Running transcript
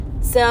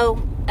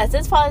So as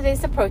this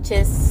Father's Day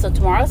approaches, so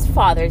tomorrow's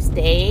Father's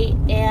Day,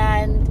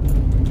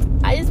 and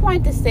I just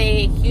wanted to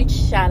say a huge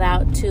shout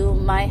out to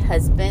my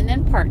husband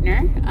and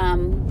partner,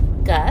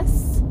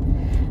 Gus.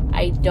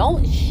 I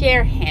don't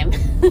share him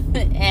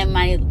in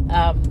my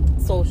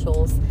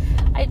socials.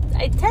 I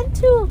tend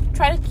to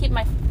try to keep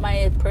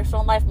my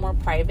personal life more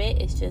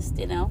private. It's just,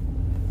 it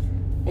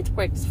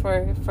works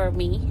for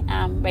me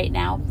right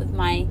now with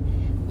my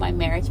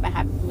marriage,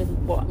 with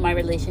my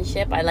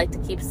relationship. I like to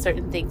keep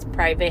certain things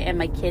private, and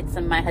my kids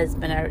and my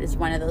husband is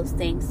one of those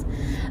things.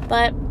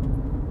 But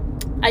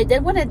I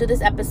did want to do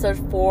this episode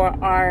for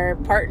our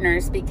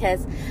partners,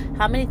 because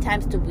how many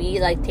times do we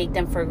take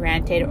them for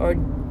granted, or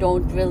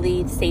don't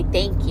really say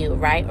thank you,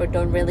 right? Or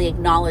don't really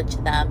acknowledge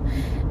them.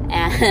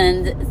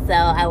 And so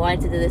I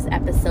wanted to do this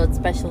episode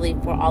especially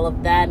for all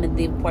of them, and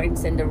the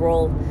importance and the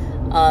role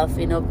of,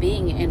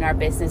 being in our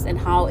business, and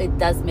how it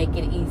does make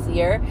it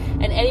easier.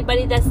 And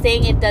anybody that's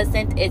saying it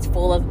doesn't, it's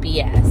full of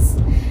BS.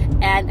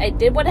 And I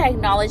did want to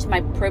acknowledge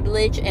my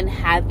privilege in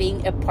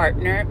having a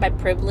partner, my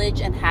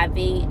privilege in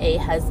having a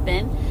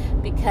husband,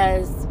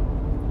 because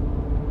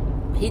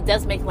he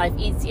does make life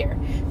easier.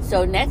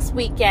 So next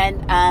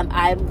weekend,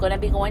 I'm going to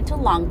be going to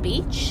Long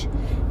Beach,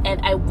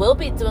 and I will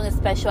be doing a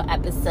special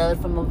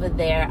episode from over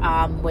there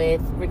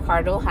with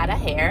Ricardo Hada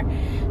Hair.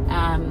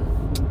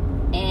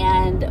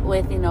 And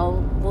with,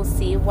 we'll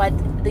see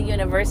what the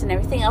universe and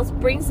everything else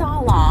brings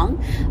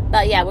along.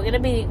 But yeah, we're going to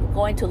be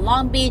going to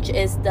Long Beach.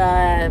 Is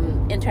the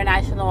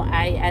International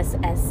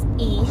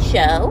ISSE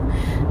show.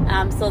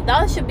 So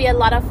that should be a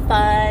lot of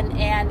fun.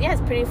 And yeah,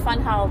 it's pretty fun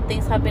how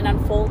things have been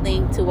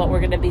unfolding to what we're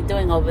going to be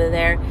doing over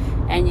there.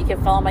 And you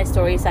can follow my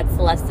stories at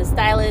Celeste the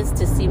Stylist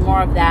to see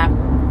more of that.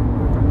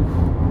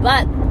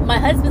 But my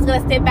husband's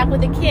going to stay back with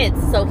the kids.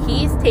 So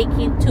he's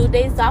taking 2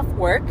 days off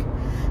work,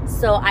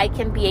 so I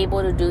can be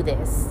able to do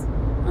this.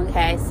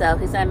 Okay, so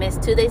he's going to miss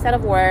 2 days out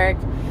of work,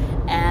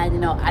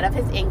 and, out of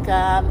his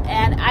income.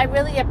 And I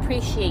really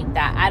appreciate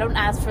that. I don't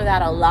ask for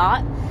that a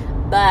lot,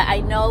 but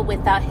I know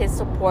without his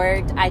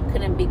support, I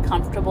couldn't be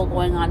comfortable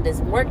going on this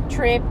work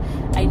trip.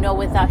 I know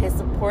without his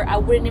support, I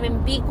wouldn't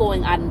even be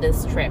going on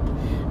this trip.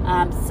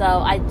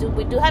 So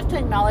we do have to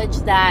acknowledge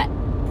that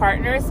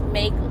partners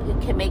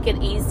can make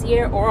it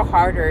easier or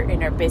harder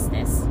in our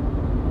business.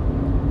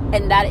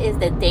 And that is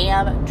the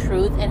damn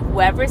truth. And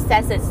whoever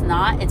says it's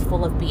not, it's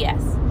full of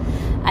BS.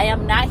 I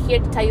am not here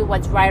to tell you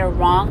what's right or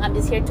wrong. I'm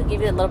just here to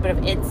give you a little bit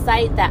of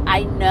insight that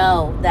I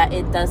know that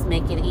it does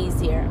make it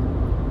easier.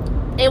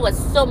 It was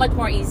so much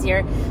more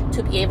easier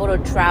to be able to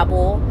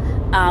travel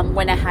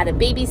when I had a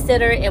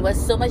babysitter. It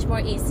was so much more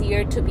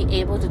easier to be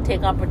able to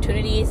take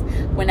opportunities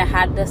when I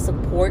had the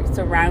support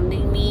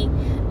surrounding me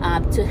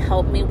to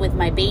help me with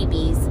my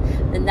babies.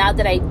 And now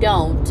that I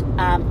don't,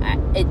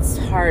 it's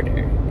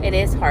harder. It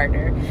is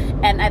harder.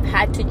 And I've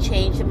had to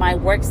change my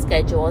work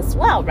schedule as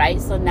well, right?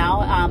 So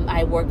now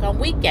I work on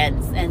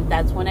weekends, and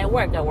that's when I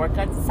work. I work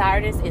on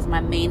Saturdays is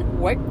my main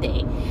work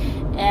day.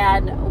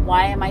 And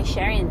why am I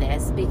sharing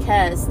this?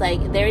 Because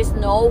there is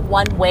no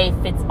one way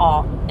fits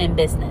all in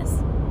business.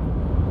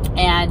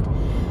 And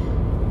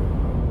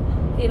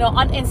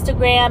on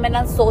Instagram and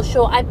on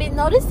social, I've been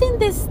noticing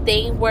this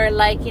thing where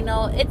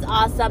it's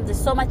awesome.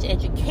 There's so much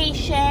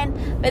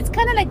education, but it's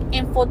kind of like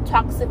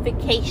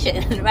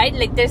infotoxification,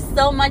 right? There's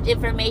so much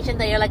information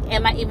that you're like,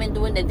 am I even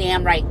doing the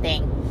damn right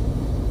thing?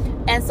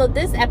 And so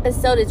this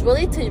episode is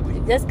really to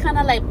just kind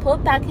of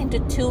put back into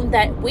tune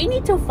that we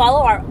need to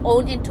follow our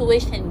own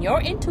intuition. Your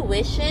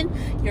intuition,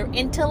 your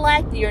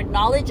intellect, your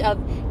knowledge of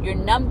your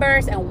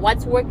numbers and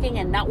what's working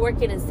and not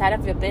working inside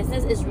of your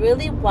business is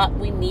really what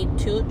we need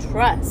to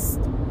trust.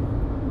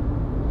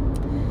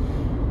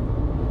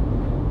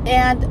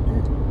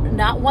 And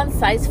not one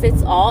size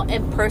fits all,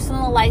 and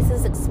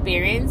personalized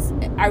experience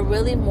are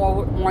really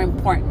more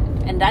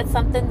important. And that's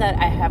something that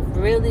I have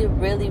really,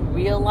 really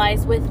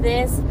realized with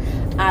this,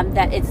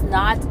 that it's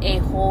not a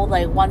whole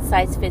one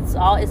size fits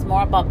all. It's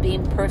more about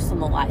being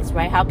personalized,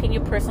 right? How can you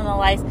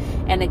personalize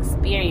an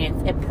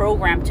experience, a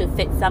program to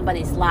fit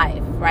somebody's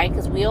life, right?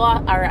 Because we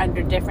all are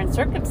under different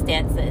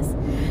circumstances.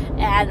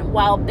 And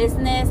while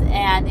business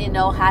and,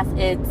 has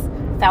its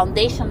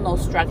foundational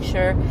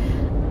structure,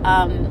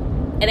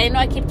 and I know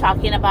I keep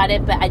talking about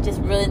it, but I just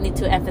really need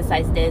to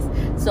emphasize this.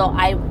 So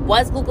I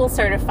was Google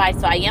certified.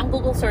 So I am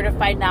Google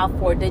certified now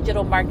for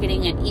digital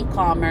marketing and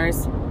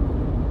e-commerce.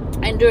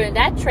 And during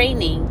that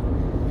training,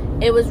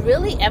 it was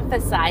really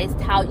emphasized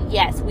how,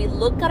 yes, we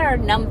look at our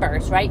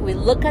numbers, right? We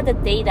look at the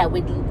data.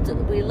 We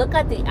look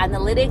at the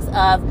analytics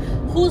of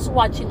who's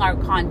watching our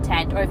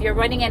content, or if you're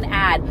running an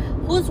ad,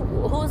 who's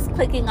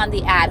clicking on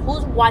the ad,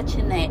 who's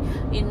watching it,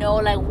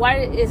 what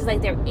is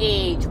their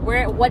age,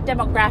 what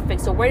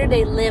demographics, or where do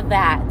they live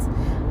at,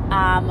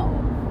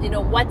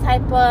 what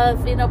type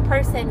of,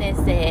 person is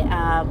it,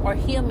 or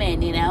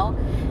human,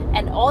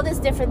 and all these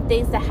different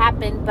things that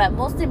happen. But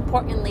most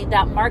importantly,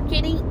 that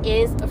marketing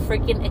is a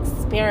freaking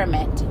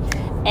experiment,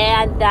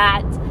 and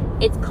that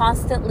it's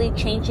constantly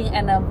changing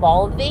and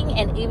evolving.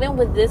 And even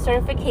with this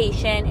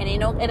certification,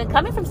 and and it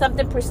coming from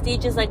something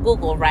prestigious like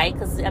Google, right?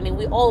 Because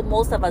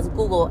most of us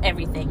Google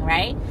everything,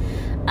 right?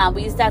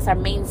 We use that as our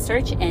main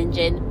search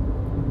engine.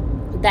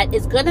 That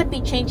is going to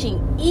be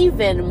changing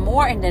even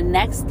more in the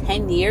next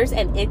 10 years,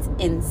 and it's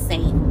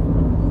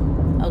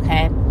insane.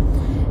 Okay?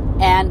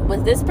 And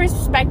with this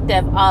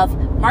perspective of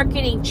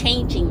marketing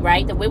changing,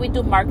 right? The way we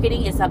do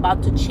marketing is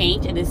about to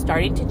change and is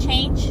starting to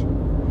change.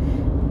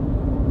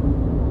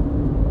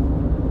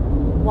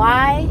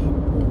 Why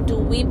do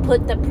we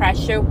put the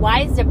pressure?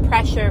 Why is the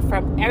pressure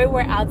from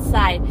everywhere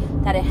outside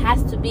that it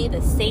has to be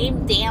the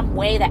same damn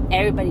way that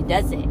everybody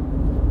does it,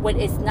 when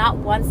it's not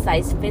one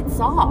size fits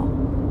all?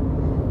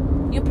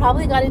 You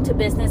probably got into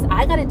business.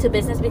 I got into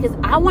business because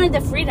I wanted the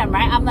freedom,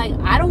 right? I'm like,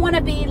 I don't want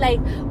to be like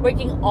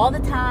working all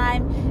the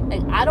time.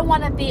 Like, I don't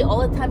want to be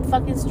all the time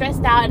fucking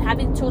stressed out and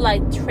having to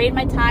like trade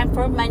my time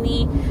for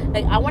money.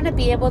 Like, I want to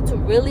be able to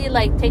really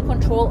like take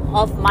control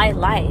of my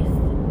life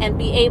and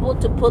be able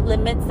to put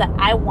limits that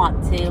I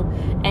want to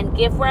and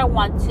give where I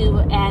want to,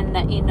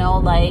 and, you know,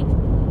 like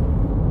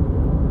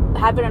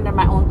have it under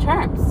my own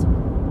terms.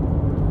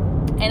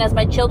 And as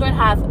my children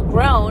have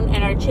grown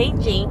and are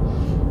changing,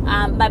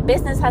 my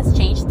business has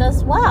changed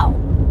as well.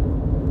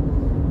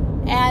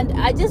 And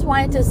I just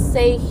wanted to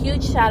say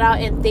huge shout out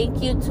and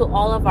thank you to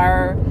all of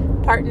our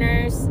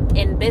partners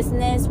in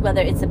business,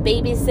 whether it's a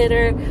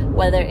babysitter,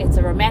 whether it's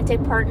a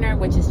romantic partner,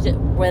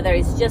 whether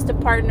it's just a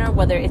partner,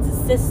 whether it's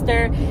a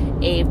sister,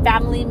 a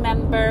family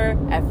member,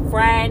 a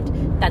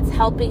friend that's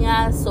helping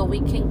us so we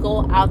can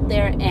go out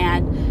there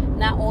and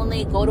not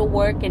only go to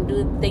work and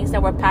do things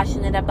that we're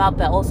passionate about,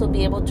 but also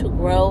be able to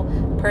grow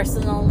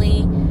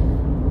personally.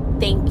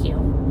 Thank you.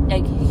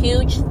 Like,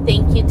 huge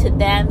thank you to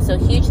them. So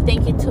huge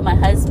thank you to my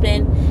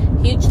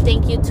husband, huge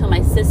thank you to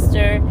my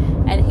sister,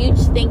 and huge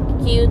thank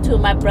you to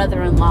my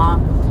brother-in-law,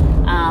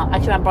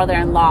 actually my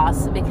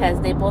brother-in-laws,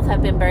 because they both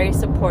have been very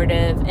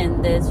supportive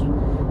in this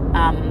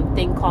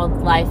thing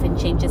called life and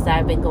changes that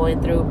I've been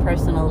going through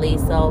personally.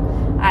 So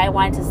I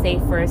wanted to say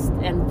first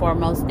and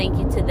foremost thank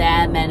you to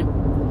them,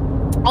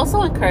 and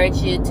also encourage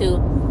you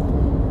to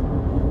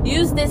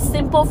use this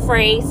simple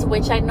phrase,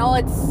 which I know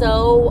it's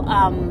so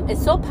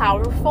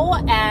powerful,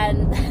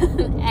 and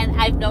and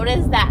I've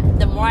noticed that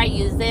the more I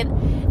use it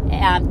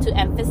to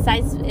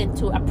emphasize and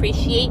to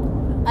appreciate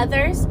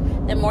others,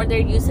 the more they're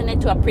using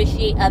it to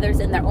appreciate others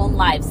in their own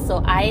lives.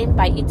 So I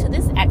invite you to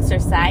this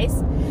exercise,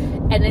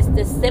 and it's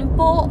the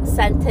simple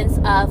sentence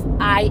of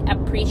I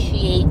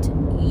appreciate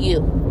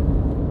you.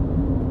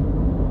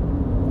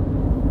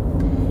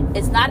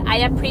 It's not I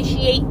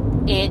appreciate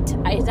it.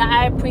 It's not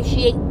I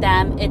appreciate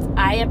them. It's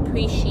I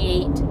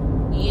appreciate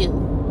you.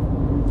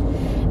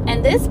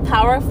 And this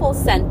powerful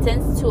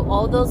sentence to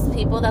all those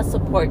people that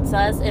supports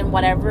us in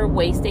whatever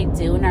ways they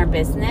do in our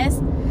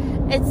business,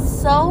 it's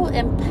so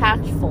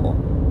impactful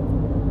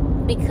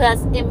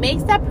because it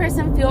makes that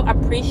person feel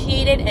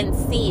appreciated and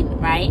seen,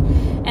 right?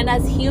 And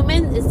as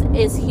humans,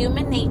 is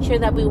human nature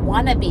that we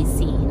want to be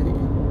seen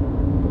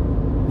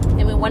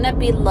and we want to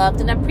be loved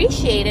and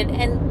appreciated.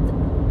 And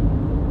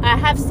I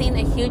have seen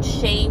a huge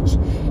change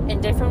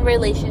in different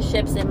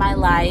relationships in my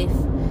life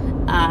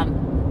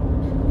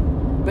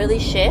really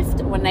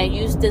shift when I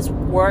use this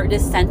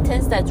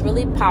sentence that's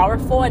really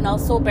powerful and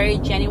also very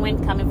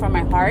genuine coming from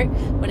my heart,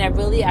 when I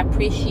really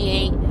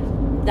appreciate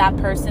that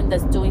person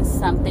that's doing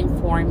something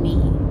for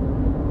me.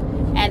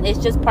 And it's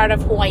just part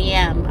of who I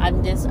am. I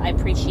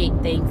appreciate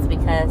things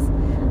because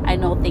I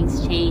know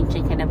things change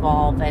and can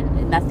evolve,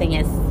 and nothing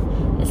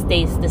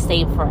stays the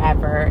same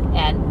forever,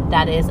 and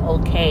that is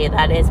okay.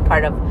 That is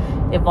part of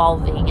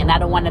evolving, and I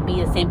don't want to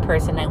be the same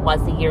person I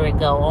was a year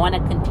ago. I want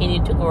to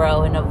continue to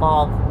grow and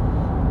evolve,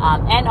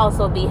 and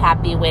also be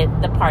happy with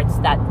the parts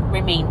that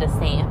remain the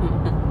same.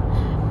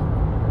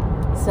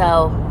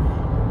 So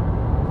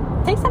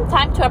take some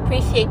time to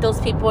appreciate those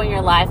people in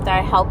your life that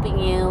are helping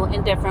you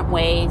in different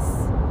ways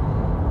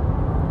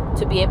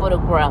to be able to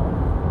grow.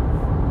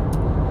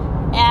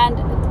 And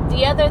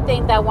the other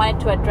thing that I wanted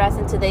to address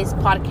in today's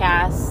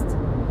podcast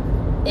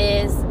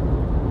is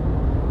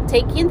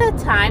taking the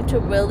time to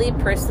really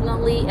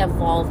personally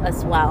evolve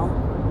as well.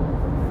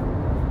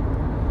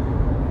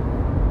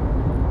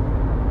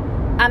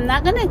 I'm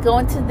not going to go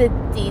into the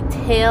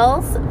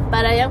details,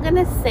 but I am going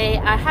to say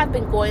I have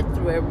been going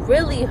through a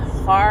really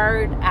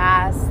hard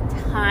ass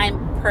time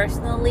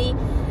personally,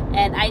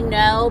 and I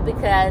know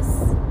because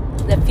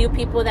the few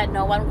people that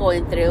know what I'm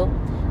going through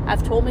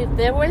have told me if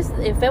it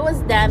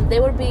was them, they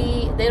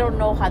don't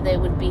know how they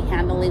would be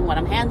handling what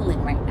I'm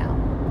handling right now.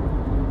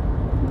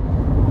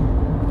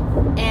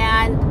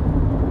 And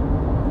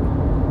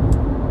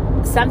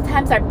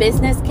sometimes our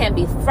business can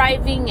be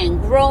thriving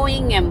and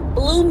growing and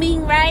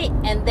blooming, right?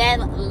 And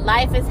then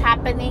life is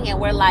happening and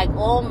we're like,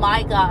 oh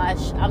my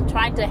gosh, I'm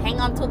trying to hang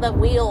on to the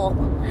wheel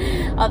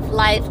of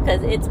life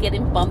because it's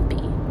getting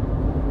bumpy.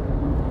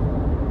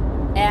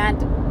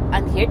 And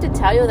I'm here to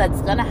tell you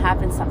that's going to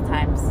happen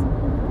sometimes.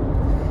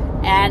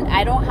 And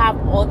I don't have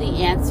all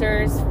the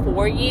answers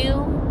for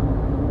you,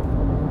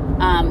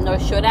 nor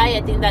should I.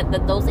 I think that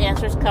those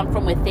answers come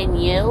from within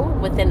you,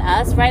 within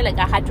us, right? Like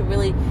I had to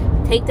really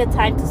take the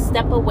time to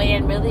step away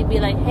and really be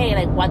like, hey,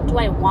 like what do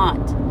I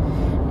want?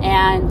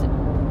 And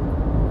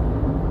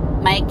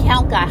my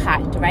account got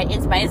hacked, right?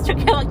 It's my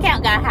Instagram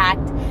account got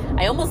hacked.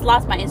 I almost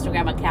lost my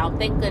Instagram account.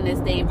 Thank goodness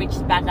they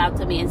reached back out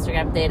to me.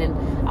 Instagram did, and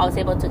I was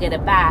able to get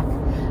it back.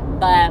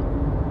 But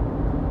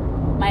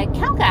my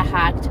account got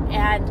hacked,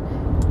 and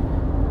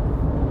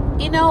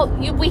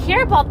we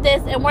hear about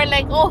this and we're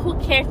like, oh, who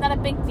cares? Not a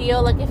big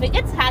deal. Like, if it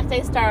gets hacked,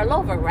 I start all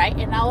over, right?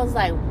 And I was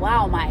like,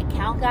 wow, my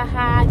account got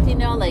hacked.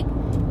 Like,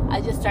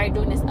 I just started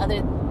doing this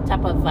other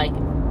type of like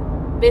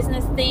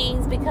business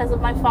things because of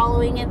my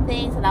following and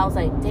things, and I was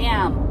like,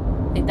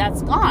 damn, like,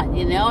 that's gone,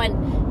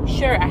 and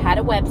sure, I had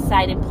a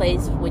website in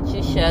place, which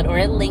you should, or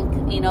a link,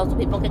 so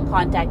people can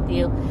contact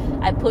you.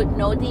 I put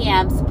no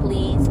DMs,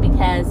 please,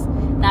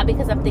 not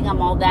because I think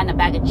I'm all that in a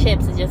bag of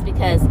chips. It's just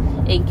because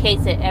in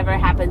case it ever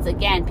happens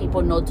again,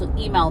 people know to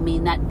email me,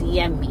 not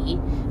DM me.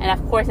 And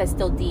of course, I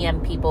still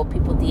DM people.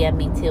 People DM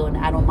me too, and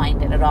I don't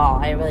mind it at all.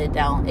 I really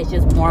don't. It's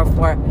just more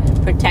for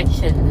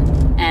protection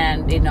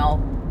and,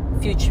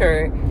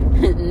 future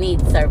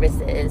need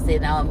services,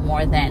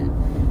 more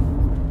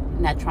than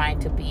not trying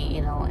to be,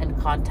 in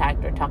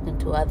contact or talking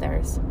to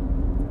others.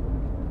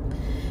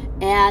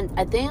 And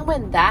I think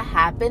when that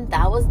happened,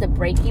 that was the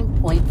breaking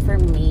point for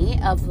me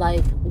of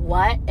like,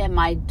 what am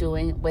I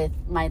doing with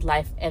my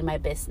life and my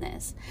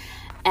business?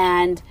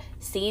 And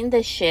seeing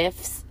the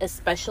shifts,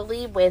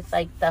 especially with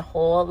like the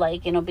whole,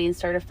 like, being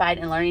certified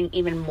and learning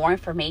even more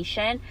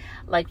information.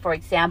 Like, for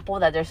example,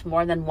 that there's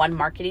more than one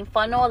marketing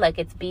funnel. Like,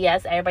 it's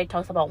BS. Everybody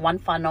talks about one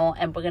funnel,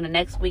 and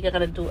next week I'm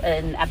going to do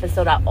an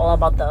episode all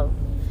about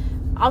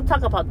I'll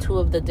talk about 2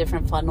 of the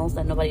different funnels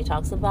that nobody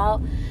talks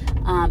about,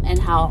 and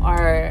how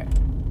our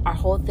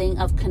whole thing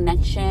of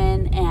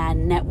connection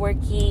and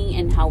networking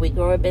and how we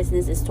grow our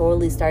business is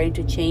totally starting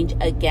to change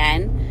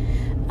again.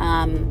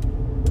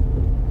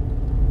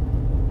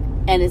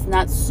 And it's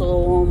not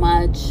so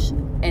much,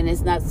 and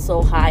it's not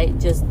so high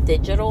just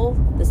digital.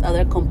 There's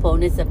other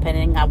components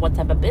depending on what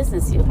type of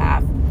business you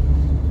have.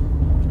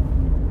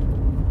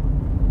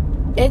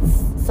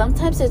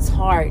 Sometimes it's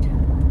hard.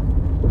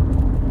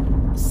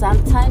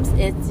 Sometimes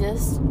it's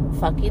just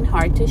fucking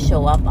hard to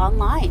show up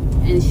online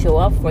and show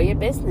up for your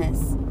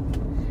business.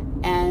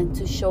 And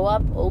to show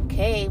up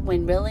okay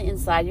when really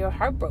inside you're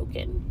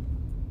heartbroken.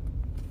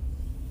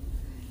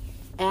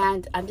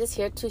 And I'm just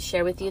here to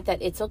share with you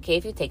that it's okay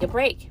if you take a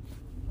break.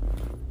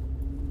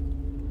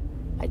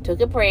 I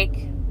took a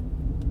break.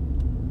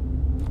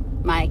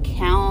 My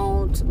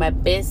account, my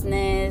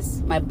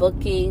business, my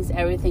bookings,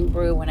 everything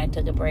grew when I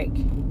took a break.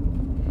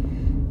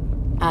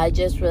 I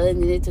just really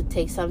needed to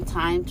take some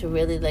time to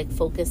really like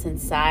focus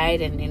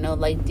inside and,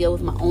 deal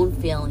with my own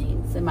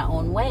feelings in my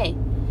own way.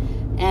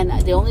 And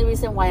the only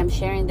reason why I'm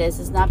sharing this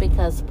is not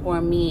because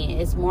for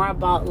me. It's more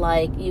about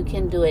like, you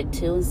can do it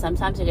too. And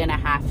sometimes you're going to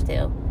have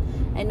to.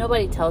 And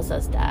nobody tells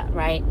us that,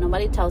 right?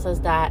 Nobody tells us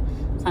that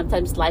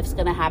sometimes life's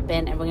going to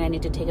happen and we're going to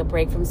need to take a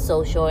break from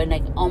social. And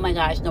like, oh my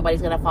gosh,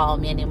 nobody's going to follow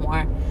me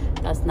anymore.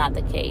 That's not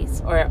the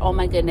case. Or, oh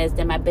my goodness,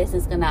 then my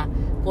business is going to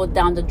go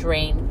down the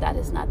drain. That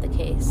is not the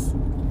case.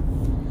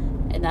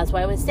 And that's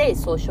why I would say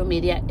social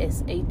media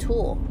is a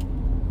tool.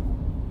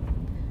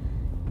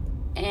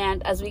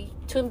 And as we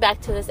tune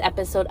back to this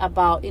episode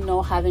about,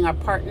 having our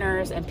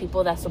partners and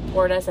people that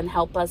support us and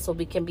help us so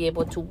we can be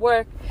able to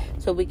work,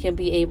 so we can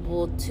be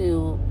able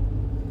to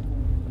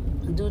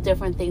do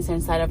different things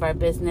inside of our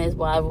business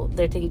while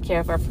they're taking care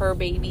of our fur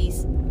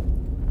babies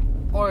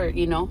or,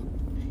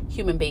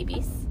 human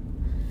babies.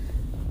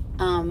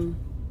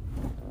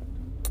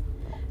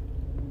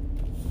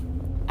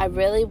 I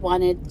really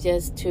wanted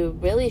just to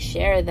really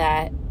share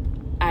that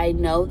I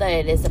know that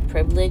it is a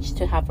privilege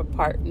to have a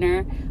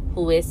partner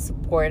who is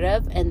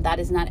supportive, and that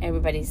is not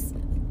everybody's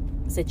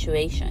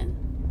situation.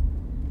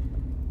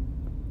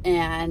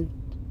 And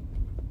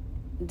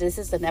this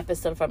is an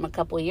episode from a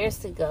couple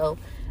years ago,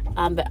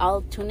 but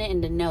I'll tune it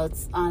in the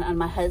notes on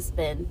my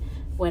husband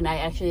when I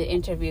actually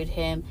interviewed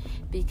him,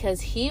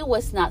 because he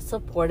was not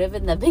supportive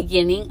in the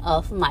beginning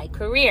of my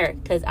career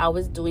because I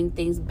was doing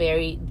things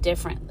very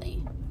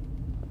differently.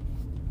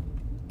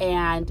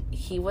 And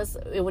it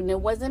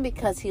wasn't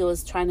because he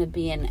was trying to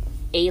be an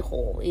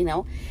a-hole,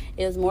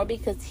 it was more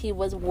because he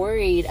was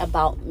worried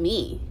about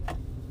me.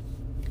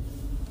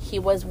 He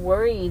was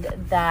worried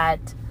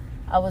that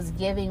I was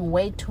giving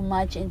way too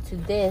much into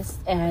this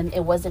and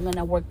it wasn't going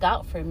to work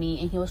out for me,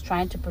 and he was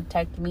trying to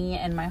protect me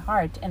and my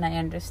heart. And I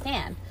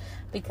understand,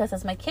 because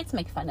as my kids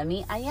make fun of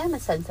me, I am a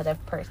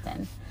sensitive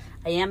person.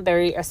 I am a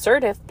very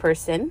assertive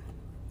person,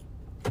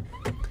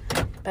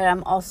 but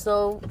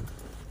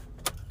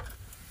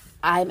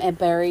I'm a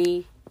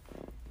very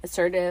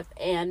assertive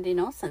and,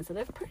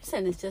 sensitive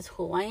person. It's just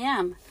who I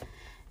am.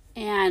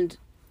 And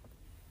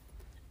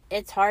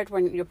it's hard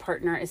when your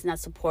partner is not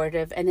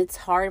supportive, and it's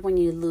hard when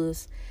you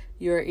lose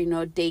your,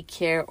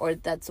 daycare or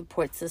that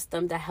support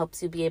system that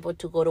helps you be able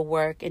to go to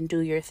work and do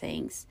your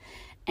things.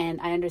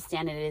 And I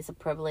understand it is a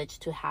privilege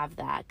to have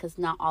that, because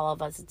not all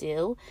of us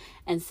do.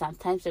 And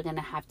sometimes you're going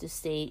to have to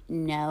say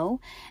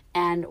no.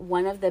 And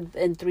 3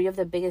 of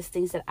the biggest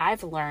things that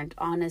I've learned,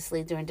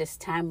 honestly, during this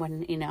time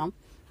when,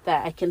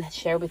 that I can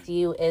share with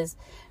you is,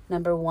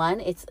 number 1,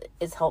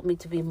 it's helped me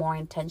to be more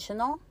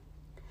intentional.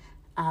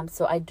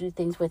 So I do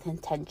things with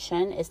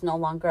intention. It's no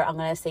longer I'm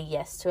going to say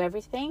yes to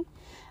everything.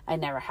 I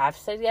never have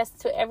said yes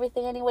to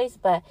everything anyways,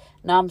 but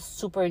now I'm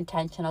super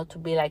intentional to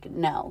be like,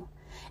 no.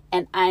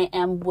 And I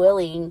am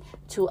willing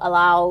to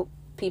allow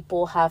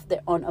people have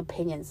their own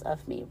opinions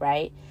of me,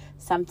 right?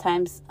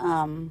 Sometimes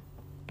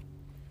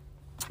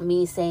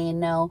me saying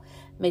no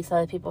makes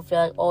other people feel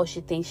like, oh, she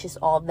thinks she's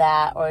all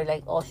that, or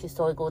like, oh, she's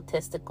so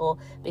egotistical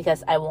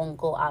because I won't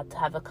go out to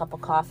have a cup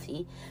of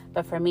coffee.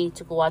 But for me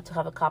to go out to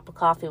have a cup of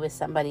coffee with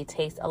somebody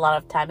takes a lot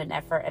of time and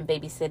effort and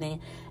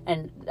babysitting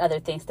and other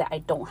things that I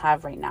don't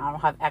have right now. I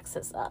don't have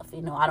access of,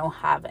 I don't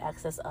have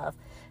access of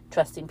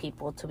trusting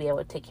people to be able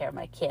to take care of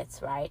my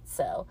kids, right?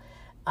 So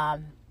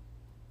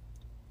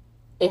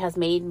it has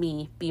made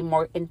me be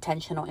more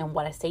intentional in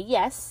what I say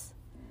yes.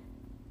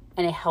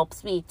 And it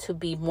helps me to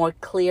be more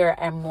clear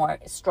and more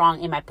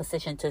strong in my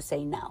position to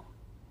say no.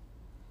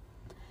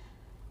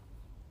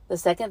 The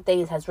second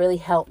thing has really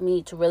helped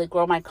me to really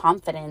grow my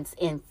confidence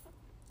in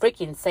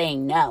freaking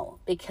saying no.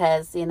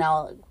 Because,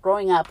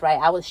 growing up, right,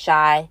 I was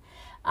shy.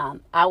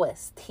 I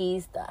was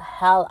teased the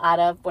hell out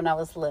of when I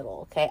was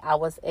little, okay? I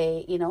was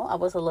a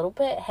little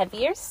bit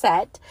heavier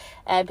set,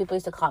 and people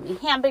used to call me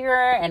hamburger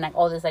and like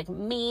all these like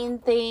mean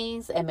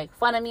things and make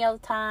fun of me all the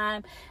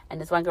time.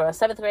 And this one girl in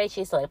 7th grade,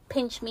 she used to like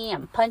pinch me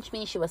and punch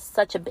me. She was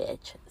such a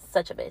bitch.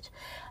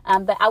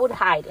 But I would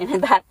hide in the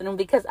bathroom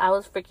because I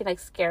was freaking like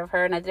scared of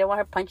her and I didn't want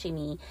her punching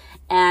me.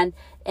 And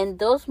in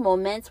those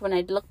moments when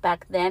I look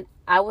back then,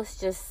 I was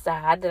just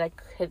sad that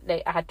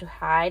I had to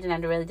hide and I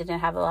really didn't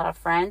have a lot of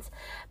friends.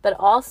 But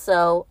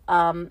also,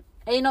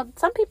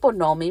 some people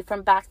know me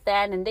from back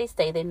then and they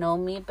say they know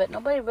me, but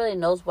nobody really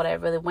knows what I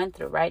really went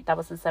through, right? That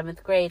was in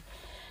 7th grade.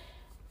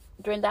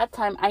 During that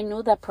time, I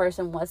knew that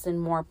person was in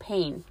more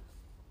pain,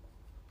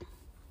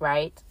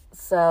 right?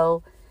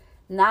 So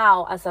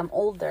now, as I'm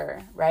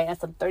older, right,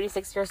 as I'm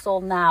 36 years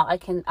old now,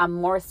 I'm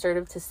more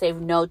assertive to say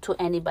no to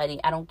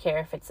anybody. I don't care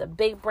if it's a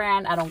big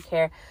brand. I don't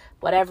care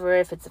whatever,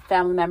 if it's a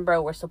family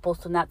member. We're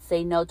supposed to not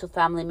say no to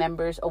family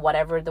members or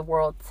whatever the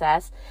world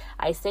says.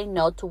 I say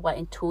no to what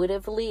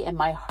intuitively and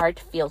my heart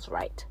feels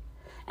right.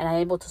 And I'm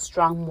able to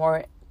strong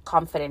more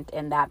confident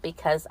in that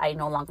because I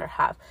no longer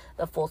have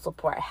the full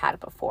support I had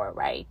before,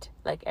 right?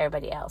 Like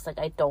everybody else. Like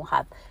I don't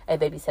have a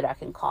babysitter I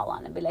can call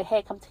on and be like,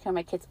 hey, come take care of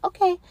my kids.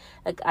 Okay.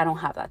 Like I don't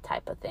have that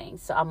type of thing.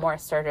 So I'm more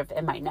assertive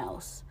in my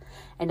no's.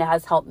 And it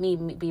has helped me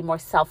be more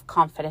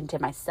self-confident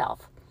in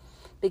myself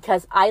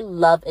because I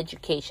love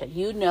education.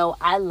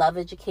 I love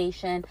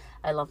education.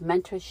 I love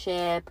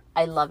mentorship.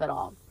 I love it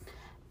all.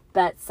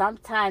 But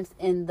sometimes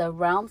in the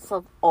realms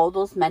of all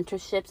those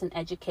mentorships and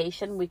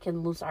education, we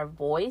can lose our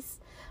voice.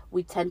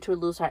 We tend to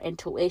lose our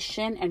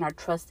intuition and our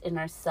trust in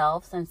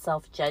ourselves and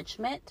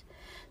self-judgment.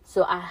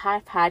 So I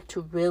have had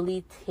to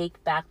really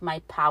take back my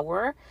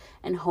power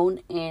and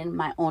hone in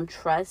my own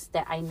trust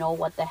that I know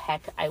what the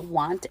heck I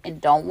want and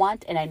don't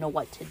want, and I know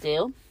what to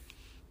do.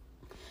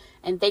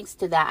 And thanks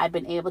to that, I've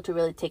been able to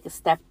really take a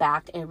step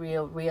back and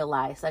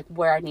realize like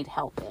where I need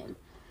help in.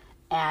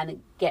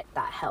 And get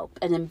that help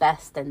and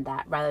invest in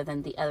that rather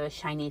than the other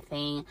shiny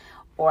thing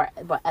or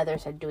what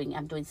others are doing.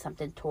 I'm doing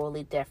something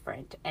totally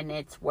different and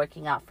it's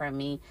working out for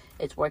me.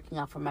 It's working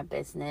out for my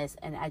business.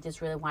 And I just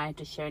really wanted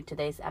to share in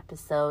today's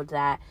episode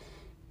that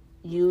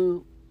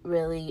you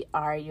really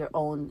are your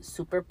own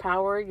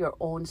superpower, your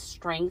own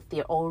strength,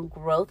 your own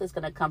growth is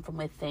going to come from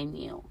within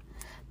you.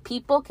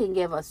 People can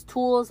give us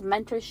tools,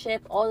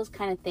 mentorship, all those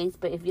kind of things.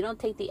 But if you don't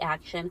take the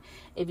action,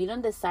 if you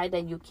don't decide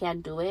that you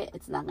can't do it,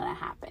 it's not going to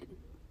happen.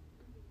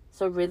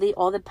 So really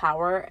all the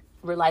power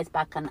relies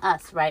back on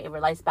us, right? It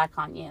relies back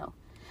on you.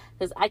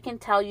 Because I can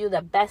tell you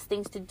the best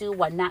things to do,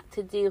 what not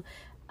to do,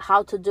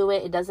 how to do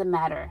it. It doesn't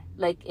matter.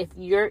 Like if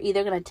you're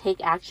either going to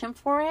take action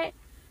for it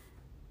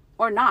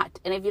or not.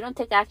 And if you don't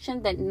take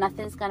action, then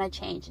nothing's going to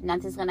change.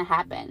 Nothing's going to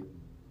happen.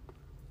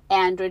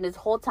 And during this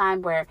whole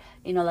time where,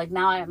 like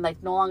now I'm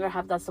like no longer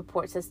have that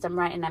support system,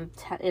 right? And I'm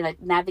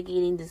like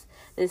navigating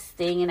this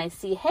thing and I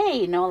see,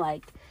 hey,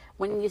 like,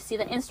 when you see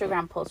the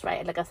Instagram post,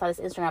 right? Like I saw this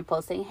Instagram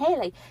post saying, hey,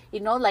 like,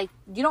 like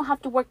you don't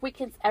have to work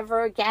weekends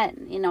ever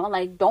again.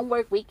 Like don't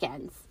work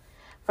weekends.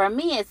 For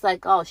me, it's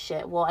like, oh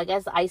shit, well, I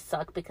guess I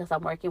suck because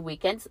I'm working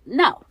weekends.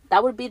 No,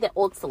 that would be the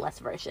old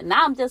Celeste version.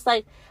 Now I'm just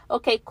like,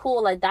 okay,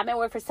 cool. Like that may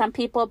work for some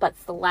people, but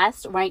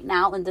Celeste right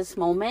now in this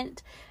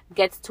moment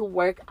gets to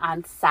work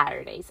on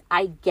Saturdays.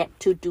 I get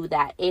to do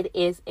that. It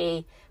is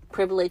a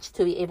privilege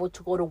to be able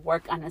to go to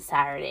work on a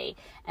Saturday,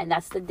 and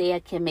that's the day I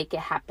can make it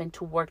happen.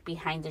 To work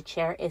behind the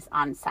chair is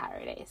on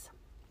Saturdays.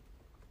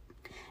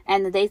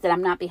 And the days that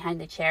I'm not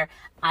behind the chair,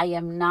 I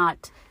am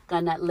not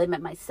gonna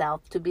limit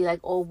myself to be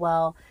like, oh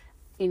well,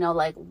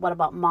 like what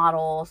about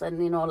models and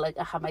like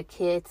I have my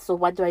kids, so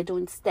what do I do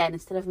instead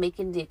of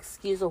making the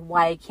excuse of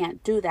why I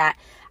can't do that?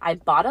 I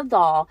bought a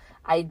doll.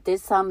 I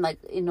did some like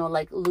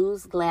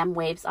loose glam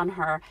waves on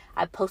her.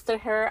 I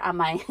posted her on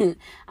my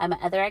on my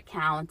other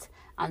account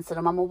on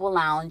Sonoma Mobile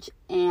Lounge,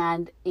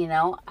 and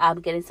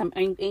I'm getting some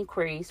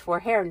inquiries for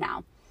hair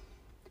now.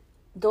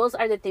 those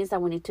are the things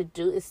that we need to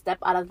do, is step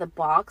out of the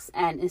box.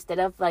 And instead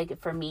of, like,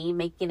 for me,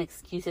 making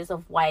excuses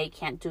of why I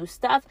can't do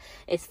stuff,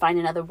 is find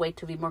another way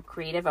to be more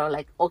creative, or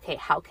like, okay,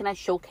 how can I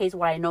showcase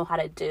what I know how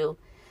to do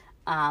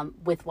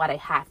with what I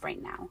have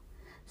right now?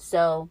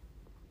 So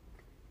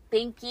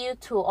thank you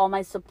to all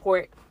my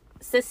support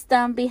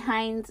system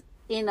behind,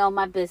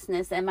 my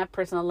business and my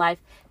personal life.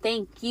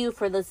 Thank you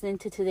for listening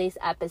to today's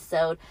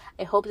episode.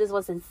 I hope this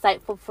was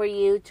insightful for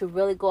you to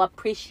really go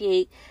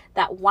appreciate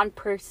that one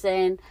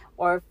person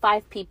or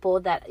 5 people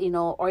that,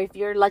 or if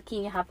you're lucky,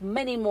 you have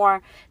many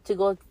more, to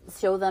go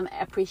show them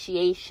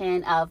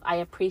appreciation of, I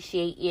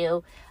appreciate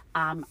you,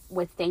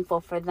 we're thankful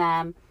for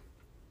them.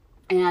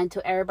 And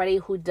to everybody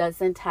who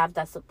doesn't have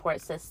that support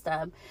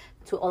system,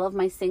 to all of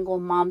my single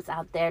moms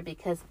out there,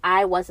 because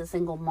I was a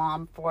single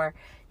mom for,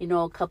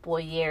 a couple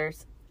of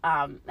years.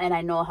 And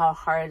I know how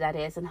hard that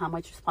is and how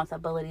much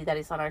responsibility that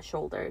is on our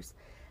shoulders.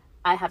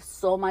 I have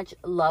so much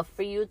love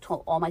for you, to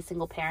all my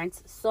single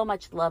parents, so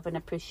much love and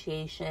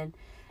appreciation.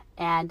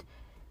 And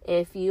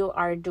if you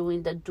are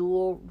doing the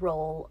dual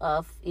role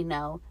of,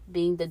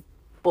 being the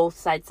both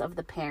sides of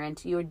the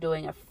parent, you're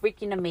doing a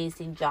freaking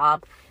amazing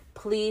job.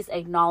 Please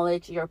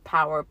acknowledge your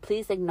power.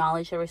 Please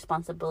acknowledge the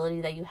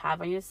responsibility that you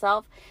have on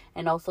yourself,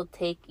 and also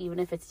take, even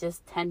if it's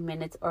just 10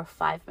 minutes or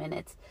 5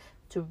 minutes,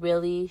 to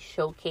really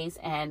showcase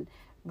and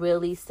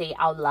really say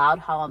out loud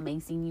how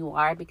amazing you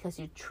are, because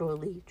you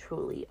truly,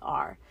 truly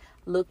are.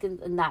 Look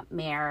in that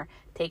mirror.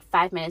 Take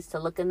 5 minutes to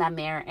look in that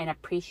mirror and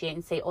appreciate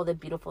and say all the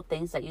beautiful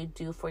things that you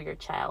do for your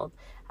child,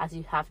 as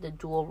you have the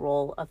dual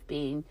role of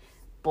being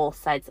both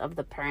sides of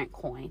the parent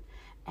coin.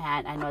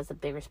 And I know it's a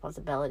big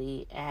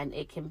responsibility, and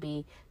it can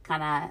be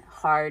kind of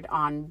hard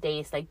on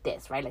days like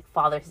this, right? Like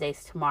Father's Day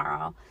is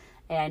tomorrow.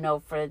 And I know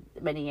for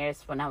many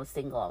years when I was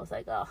single, I was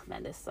like, oh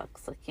man, this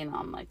sucks. Like,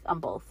 I'm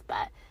both.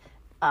 But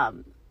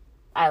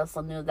I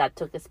also knew that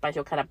took a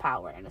special kind of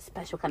power and a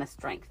special kind of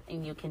strength,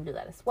 and you can do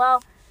that as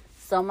well.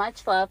 So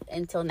much love.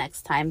 Until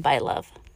next time. Bye, love.